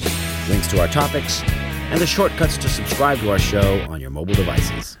pictures, links to our topics, and the shortcuts to subscribe to our show on your mobile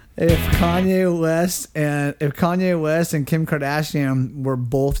devices. If Kanye West and Kim Kardashian were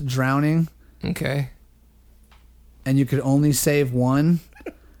both drowning, okay, and you could only save one,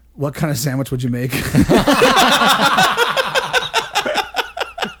 what kind of sandwich would you make?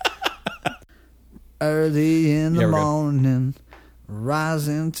 Early in the morning,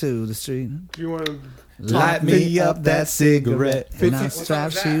 rising to the street. You want to light me up that cigarette, and I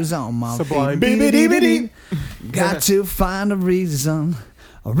strap shoes on my feet. Got to find a reason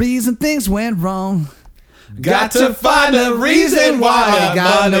things went wrong. Got to find a reason why I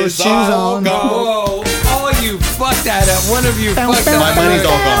got no shoes on. Whoa! Oh, you fucked that up. One of you fucked that up. My money's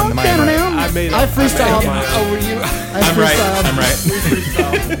all gone. I freestyled. Oh, were you? I'm right.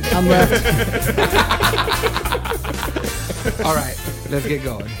 I'm left. All right, let's get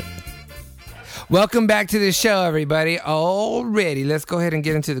going. Welcome back to the show, everybody. Already, let's go ahead and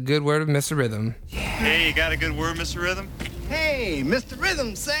get into the good word of Mr. Rhythm. Hey, you got a good word, Mr. Rhythm? Hey, Mr.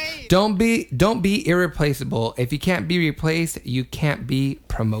 Rhythm, say. Don't be irreplaceable. If you can't be replaced, you can't be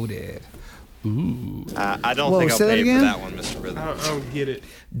promoted. Ooh. I don't think I'll pay for that one, Mr. Rhythm. I don't get it.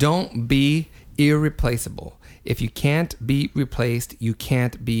 Don't be irreplaceable. If you can't be replaced, you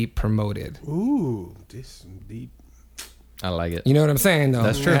can't be promoted. Ooh, this indeed. I like it. You know what I'm saying, though?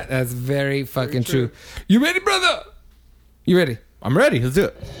 That's true. That's very fucking true. You ready, brother? You ready? I'm ready. Let's do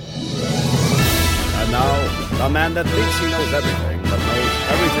it. And now, the man that thinks he knows everything, but knows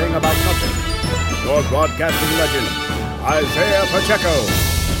everything about nothing. Your broadcasting legend, Isaiah Pacheco.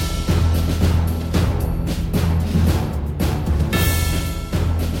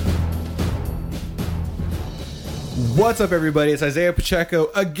 What's up, everybody? It's Isaiah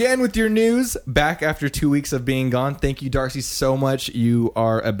Pacheco again with your news. Back after 2 weeks of being gone. Thank you, Darcy, so much. You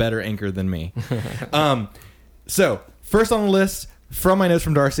are a better anchor than me. So, first on the list, from my notes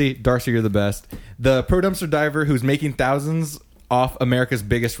from Darcy. Darcy, you're the best. The pro dumpster diver who's making thousands off America's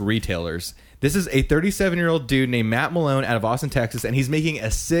biggest retailers. This is a 37-year-old dude named Matt Malone out of Austin, Texas, and he's making a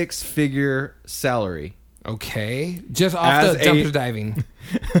 6-figure salary. Okay, just off the dumpster diving.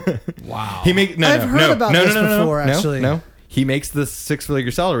 Wow. I've heard about this before, actually. No. He makes the 6-figure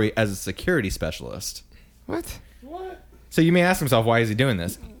salary as a security specialist. What? So you may ask himself, why is he doing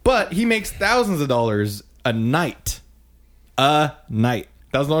this? But he makes thousands of dollars a night.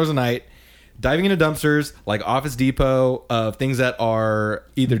 $1,000 a night. Diving into dumpsters like Office Depot of things that are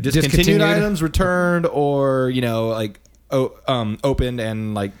either discontinued items, returned, or opened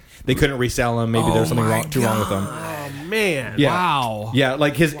and like they couldn't resell them. Maybe there's something too wrong with them. Oh man! Yeah. Wow. Yeah,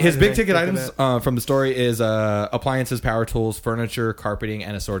 like his big ticket items from the story is appliances, power tools, furniture, carpeting,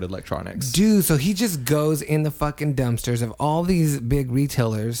 and assorted electronics. Dude, so he just goes in the fucking dumpsters of all these big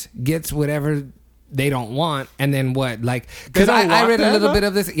retailers, gets whatever they don't want, and then what? Like, because I read a little bit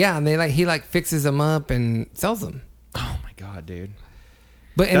of this. Yeah, and he fixes them up and sells them. Oh my god, dude!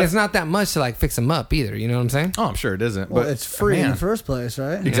 But it's not that much to like fix them up either. You know what I'm saying? Oh, I'm sure it isn't. Well, but it's free in the first place,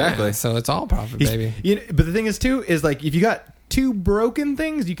 right? Exactly. Yeah, so it's all profit, baby. But the thing is, too, is like if you got two broken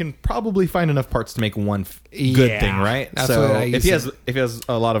things, you can probably find enough parts to make one good thing, right? That's so what I if he has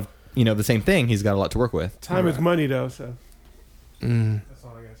a lot of the same thing, he's got a lot to work with. Time is money, though. So that's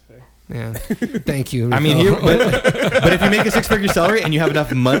all I gotta say. Yeah. Thank you, Rico. I mean, but if you make a 6-figure salary and you have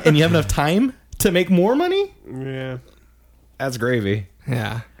enough money and you have enough time to make more money, yeah, that's gravy.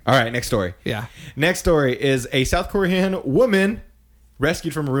 Yeah. All right, next story. Yeah. Next story is a South Korean woman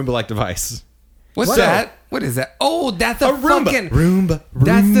rescued from a Roomba-like device. What's that? What is that? Oh, that's a Roomba. fucking Roomba.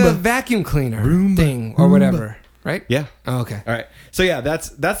 That's the vacuum cleaner thing or whatever, right? Yeah. Oh, okay. All right. So yeah, that's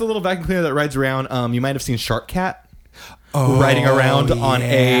the little vacuum cleaner that rides around. You might have seen Shark Cat riding around on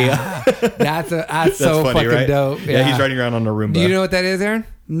a. That's so funny, fucking right? dope. Yeah, he's riding around on a Roomba. Do you know what that is, Aaron?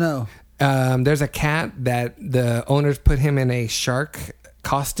 No. There's a cat that the owners put him in a shark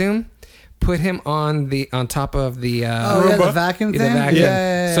costume, put him on top of the the vacuum thing.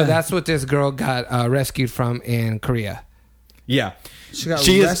 Yeah. So that's what this girl got rescued from in Korea. Yeah, she got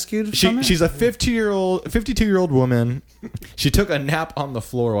rescued from it? She's a 52-year-old woman. She took a nap on the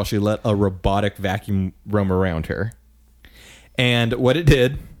floor while she let a robotic vacuum roam around her, and what it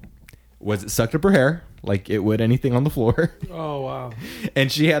did was it sucked up her hair like it would anything on the floor. Oh wow!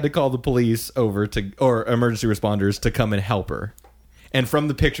 And she had to call the police or emergency responders to come and help her. And from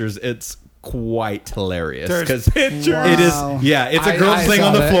the pictures, it's quite hilarious because it is. Yeah, it's a girl laying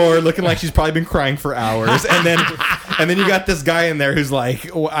on the floor, looking like she's probably been crying for hours, and then you got this guy in there who's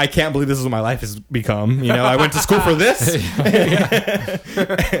like, oh, "I can't believe this is what my life has become." I went to school for this.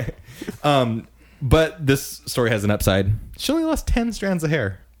 But this story has an upside. She only lost 10 strands of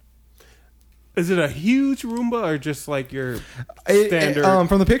hair. Is it a huge Roomba or just like your standard?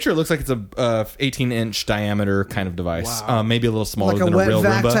 From the picture, it looks like it's a 18-inch diameter kind of device. Wow. Maybe a little smaller like than a real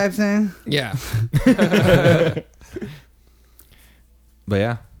vac Roomba type thing. Yeah. But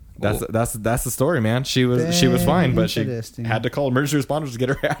yeah, that's the story, man. She was fine, but she had to call emergency responders to get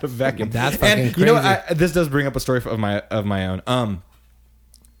her out of vacuum. That's fucking crazy. You know, this does bring up a story of my own.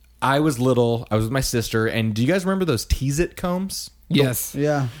 I was little. I was with my sister, and do you guys remember those Tease-It combs? Yes.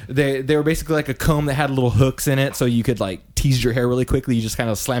 Yeah. They were basically like a comb that had little hooks in it, so you could like tease your hair really quickly. You just kind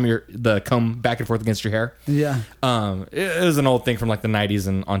of slam the comb back and forth against your hair. Yeah. It was an old thing from like the 90s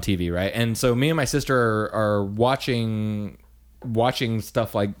and on TV, right? And so me and my sister are watching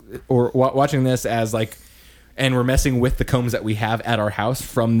stuff like watching this as like, and we're messing with the combs that we have at our house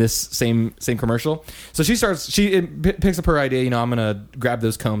from this same commercial. So she picks up her idea. I'm gonna grab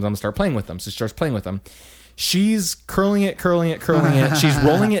those combs. I'm gonna start playing with them. So she starts playing with them. She's curling it. She's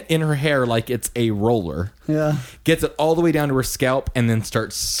rolling it in her hair like it's a roller. Yeah. Gets it all the way down to her scalp and then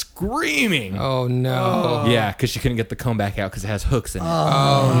starts screaming. Oh, no. Yeah, because she couldn't get the comb back out because it has hooks in it.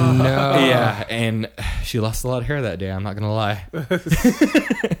 Oh, no. Yeah, and she lost a lot of hair that day. I'm not going to lie.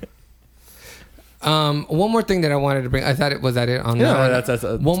 One more thing that I wanted to bring. I thought was that it on that's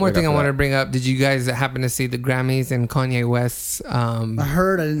one more thing I wanted to bring up. Did you guys happen to see the Grammys and Kanye West's? I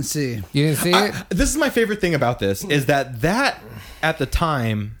heard. I didn't see. You didn't see it? This is my favorite thing about this is that at the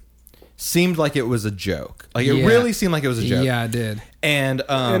time seemed like it was a joke. Like it really seemed like it was a joke. Yeah, it did. And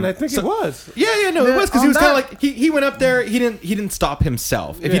I think it was. It was because he was kind of like he went up there. He didn't stop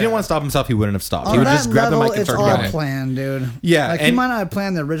himself. If he didn't want to stop himself, he wouldn't have stopped. He would just grab the mic and it's start all going. planned, dude. Yeah, like he might not have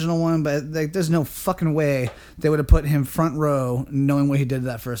planned the original one, but like, there's no fucking way they would have put him front row, knowing what he did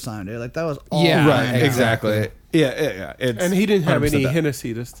that first time, dude. Like that was all right, exactly. Yeah. And he didn't have any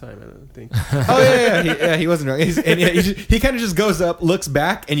Hennessy this time, I don't think. He wasn't drunk. He kind of just goes up, looks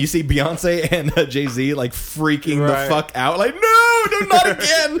back, and you see Beyonce and Jay-Z like freaking the fuck out, like no, not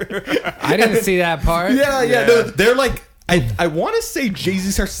again. I didn't see that part. Yeah. No, they're like, I want to say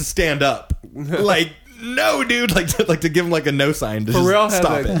Jay-Z starts to stand up, like. No, dude! Like to give him like a no sign to Pharrell just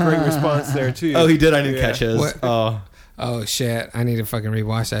stop had a great response there too. Oh, he did. I didn't catch his. What? Oh shit! I need to fucking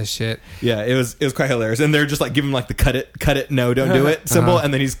rewatch that shit. Yeah, it was quite hilarious, and they're just like giving him like the cut it, no, don't do it symbol,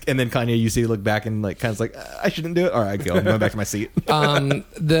 and then Kanye, you see, look back and like kind of like I shouldn't do it. All right, go. I'm going back to my seat. I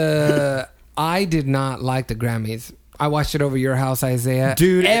did not like the Grammys. I watched it over your house, Isaiah.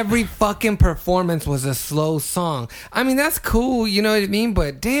 Dude. Every fucking performance was a slow song. I mean, that's cool, you know what I mean?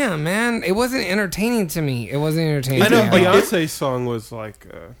 But damn, man, it wasn't entertaining to me. It wasn't entertaining. I know Beyonce's song was like,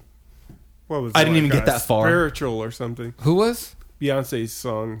 what was it? I didn't even get that far. Spiritual or something. Who was? Beyonce's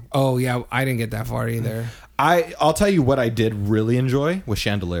song. Oh, yeah, I didn't get that far either. I'll tell you what I did really enjoy was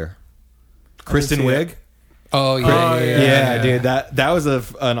Chandelier. Kristen Wiig. Oh, yeah. Dude, that was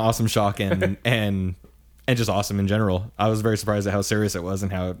an awesome shock and just awesome in general. I was very surprised at how serious it was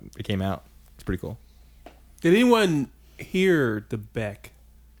and how it came out. It's pretty cool. Did anyone hear the Beck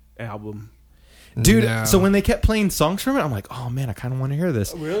album? Dude, No. so when they kept playing songs from it, I'm like, oh man, I kind of want to hear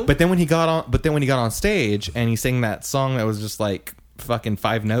this. Really? But then when he got on stage and he sang that song that was just like fucking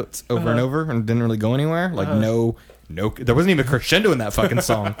 5 notes over and over and didn't really go anywhere, like no, there wasn't even a crescendo in that fucking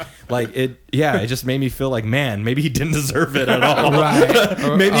song. Like it just made me feel like, man, maybe he didn't deserve it at all.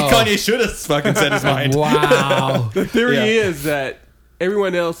 Right. Maybe Kanye should have fucking said his mind. Wow. The theory is that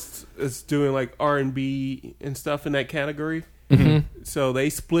everyone else is doing like R&B and stuff in that category. Mm-hmm. So they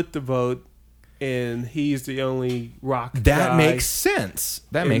split the vote, and he's the only rock That guy makes sense.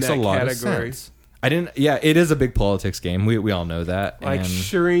 That makes a lot of sense. It is a big politics game. We all know that. Like and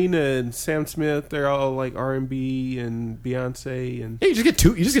Shireen and Sam Smith, they're all like R&B and Beyonce and yeah, you just get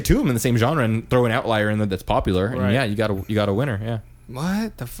two of them in the same genre and throw an outlier in there that's popular. And Right. yeah, you got a winner. Yeah.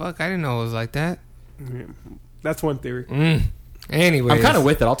 What the fuck? I didn't know it was like that. that's one theory. Anyways. I'm kind of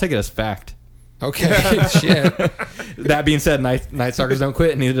with it. I'll take it as fact. Okay, shit. That being said, Night Stalkers don't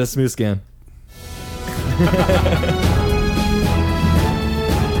quit, and neither does Smooth Skin.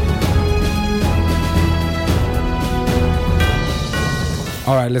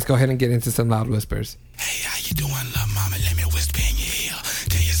 All right, let's go ahead and get into some loud whispers. Hey, how you doing, love mama? Let me whisper in your ear.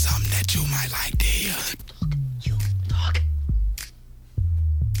 Tell you something that you might like to hear. You talk.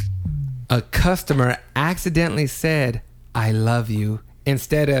 A customer accidentally said, "I love you,"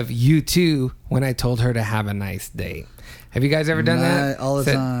 instead of "you too" when I told her to have a nice day. Have you guys ever done that? All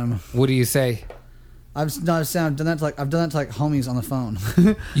the time. What do you say? I've done that to like homies on the phone.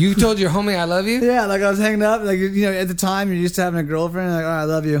 You told your homie I love you? Yeah, like I was hanging up, like at the time you're used to having a girlfriend, like, oh, I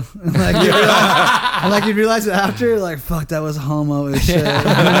love you. Like you realize it after, like, fuck, that was homo as shit.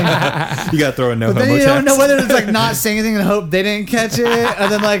 You gotta throw a no but homo then you don't text. know whether it's like not saying anything and hope they didn't catch it,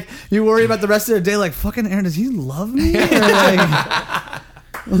 and then like you worry about the rest of the day, like, fucking Aaron, does he love me? Or,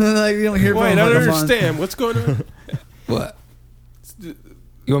 like you don't hear from Wait, him. I don't understand. What's going on? What?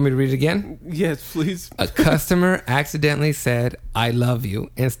 You want me to read it again? Yes, please. A customer accidentally said, "I love you,"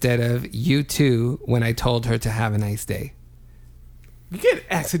 instead of "you too" when I told her to have a nice day. You can't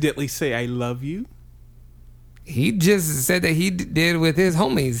accidentally say I love you. He just said that he did with his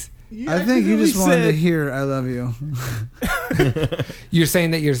homies. I think you just wanted to hear I love you. You're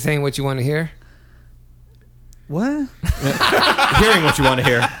saying that you're saying what you want to hear? What? Hearing what you want to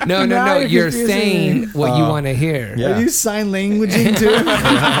hear. No. Now You're confusing saying me. what you want to hear. Yeah. Are you sign languaging too?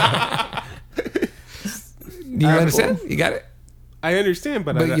 Do you understand? You got it? I understand,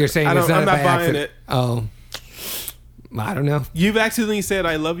 but But you're saying I'm it's not by buying accident. it. Oh. I don't know. You've accidentally said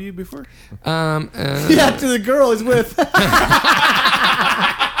I love you before? Yeah, to the girl he's with.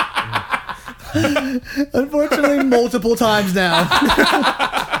 Unfortunately, multiple times now.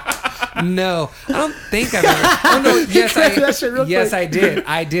 No, I don't think I've ever. Oh no, yes, That shit real quick. I did.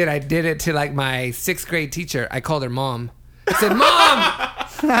 I did it to like my 6th grade teacher. I called her mom. I said, "Mom,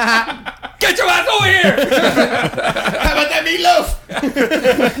 get your ass over here! How about that meatloaf?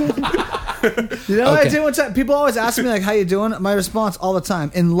 You know what I do one time? People always ask me like, "How you doing?" My response all the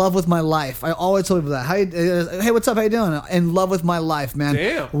time: "In love with my life." I always tell people that. Hey, what's up? How you doing? In love with my life, man.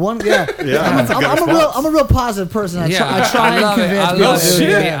 Damn. I'm a real positive person. I try and convince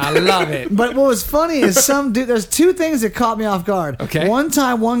people. I love it. But what was funny is there's two things that caught me off guard. Okay. One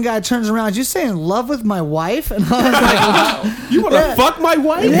time, one guy turns around. You say in love with my wife? And I was like, you want to fuck my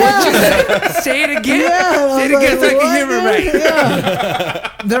wife? Yeah. Say it again. Yeah, say it again so I can hear it right. Yeah.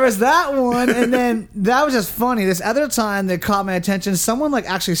 There was that one, and then that was just funny. This other time that caught my attention, someone like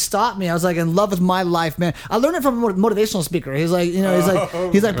actually stopped me. I was like in love with my life, man. I learned it from a motivational speaker. He's like, put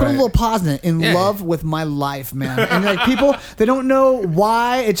a little pause in it. In love with my life, man. And like people, they don't know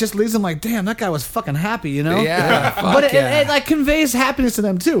why. It just leaves them like, damn, that guy was fucking happy, you know? Yeah. But it like conveys happiness to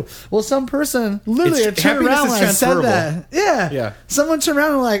them too. Well, some person literally turned around when I said that. Yeah. Someone turned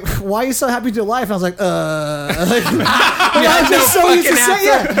around and like, why are you so happy with your life? And I was like, I was just so used to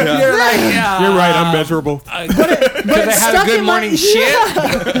say, You're like, you're right. I'm miserable. But I had a good morning shit.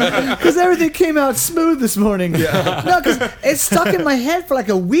 Because everything came out smooth this morning. Yeah. No, because it stuck in my head for like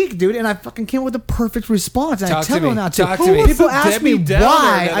a week, dude, and I fucking came up with the perfect response. And I tell them now too. People ask me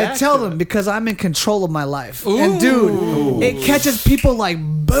why. I tell them because I'm in control of my life. Ooh. And dude, it catches people like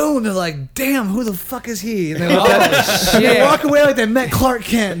boom. They're like, damn, who the fuck is he? And they walk away like they met Clark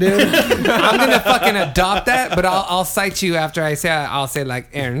Kent, dude. I'm gonna fucking adopt that, but I'll cite you after I say I'll say like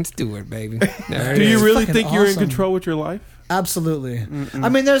Aaron Stewart, baby. Do you really think you're in control with your life? Absolutely. I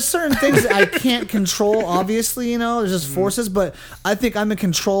mean, there's certain things that I can't control, obviously, you know, there's just forces, but I think I'm in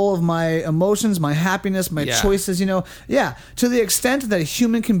control of my emotions, my happiness, my choices, you know. Yeah, to the extent that a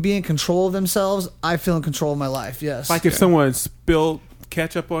human can be in control of themselves, I feel in control of my life, yes. Like if someone spilled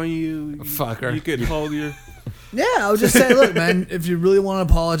ketchup on you, fucker, you could hold your... Yeah, I would just say, look, man, if you really want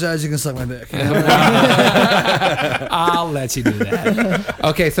to apologize, you can suck my dick. I'll let you do that.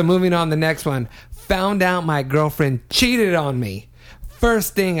 Okay, so moving on, the next one. Found out my girlfriend cheated on me.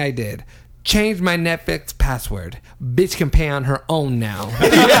 First thing I did, changed my Netflix password. Bitch can pay on her own now.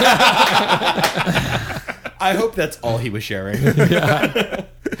 I hope that's all he was sharing.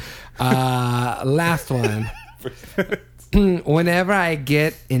 Last one. Whenever I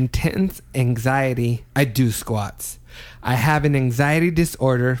get intense anxiety, I do squats. I have an anxiety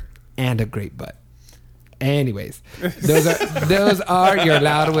disorder and a great butt. Anyways, those are your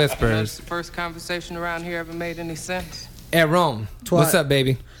loud whispers. First conversation around here ever made any sense? Hey, Rome, what's up,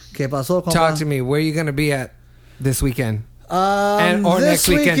 baby? ¿Qué pasó, compa? Talk to me. Where are you going to be at this weekend? Or next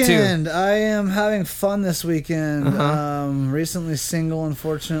weekend too. I am having fun this weekend. Recently single,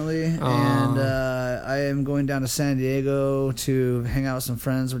 unfortunately, and I am going down to San Diego to hang out with some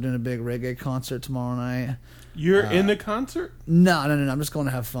friends. We're doing a big reggae concert tomorrow night. You're in the concert? No. I'm just going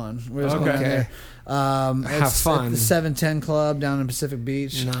to have fun. We're just going there. Have fun. At the 710 Club down in Pacific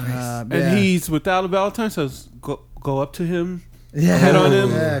Beach. Nice. And he's without a Valentine, so go up to him. Yeah, hit on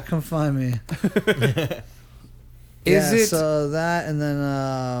him. Yeah, come find me. So that, and then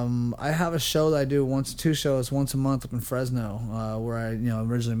I have a show that I do two shows once a month up in Fresno, where I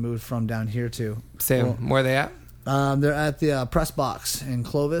originally moved from down here to. Same. Where are they at? They're at the Press Box in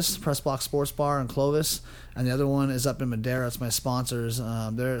Clovis, Press Box Sports Bar in Clovis, and the other one is up in Madera. It's my sponsors.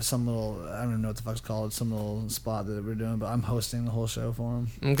 They're at some little, I don't even know what the fuck's called, some little spot that we're doing, but I'm hosting the whole show for them.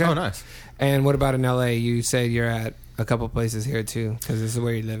 Okay. Oh, nice. And what about in LA? You said you're at a couple places here too, because this is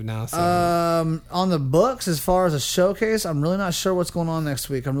where you live now. So. On the books, as far as a showcase, I'm really not sure what's going on next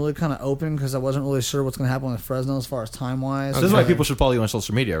week. I'm really kind of open because I wasn't really sure what's going to happen with Fresno as far as time wise. This is why people should follow you on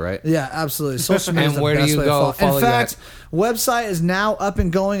social media, right? Yeah, absolutely. Social media is the where best do you way go? to follow. In fact, website is now up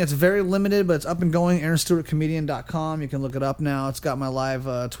and going. It's very limited, but it's up and going. AaronStewartComedian.com. You can look it up now. It's got my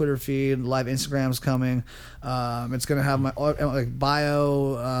live Twitter feed, live Instagram's coming. It's going to have my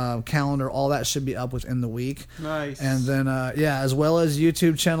bio, calendar, all that should be up within the week. Nice. And then, as well as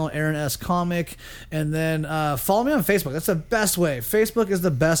YouTube channel, Aaron S. Comic. And then follow me on Facebook. That's the best way. Facebook is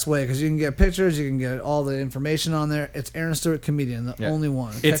the best way because you can get pictures, you can get all the information on there. It's Aaron Stewart Comedian, the only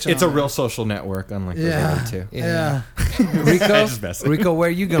one. It's a real social network, unlike the other two. Yeah. Rico, where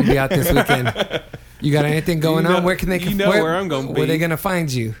are you going to be out this weekend? You got anything going on? Where can they? Where I'm going to be. Where are they going to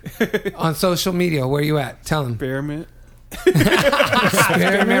find you? On social media. Where are you at? Tell them. Experiment.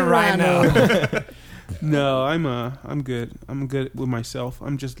 Experiment right now. No, I'm good. I'm good with myself.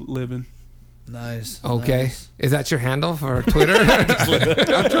 I'm just living. Nice. Okay. Nice. Is that your handle for Twitter?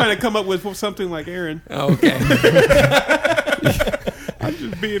 I'm trying to come up with something like Aaron. Okay. I'm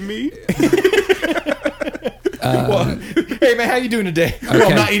just being me. Hey man, how you doing today? Okay. Well,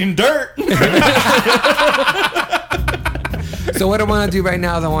 I'm not eating dirt. So what I want to do right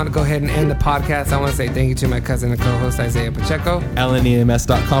now is I want to go ahead and end the podcast. I want to say thank you to my cousin and co-host Isaiah Pacheco.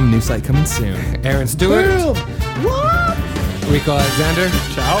 LNEMS.com, new site coming soon. Aaron Stewart. What? Rico Alexander.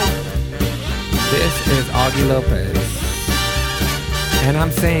 Ciao. This is Augie Lopez. And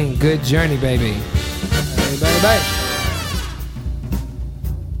I'm saying good journey, baby. Bye, bye, bye.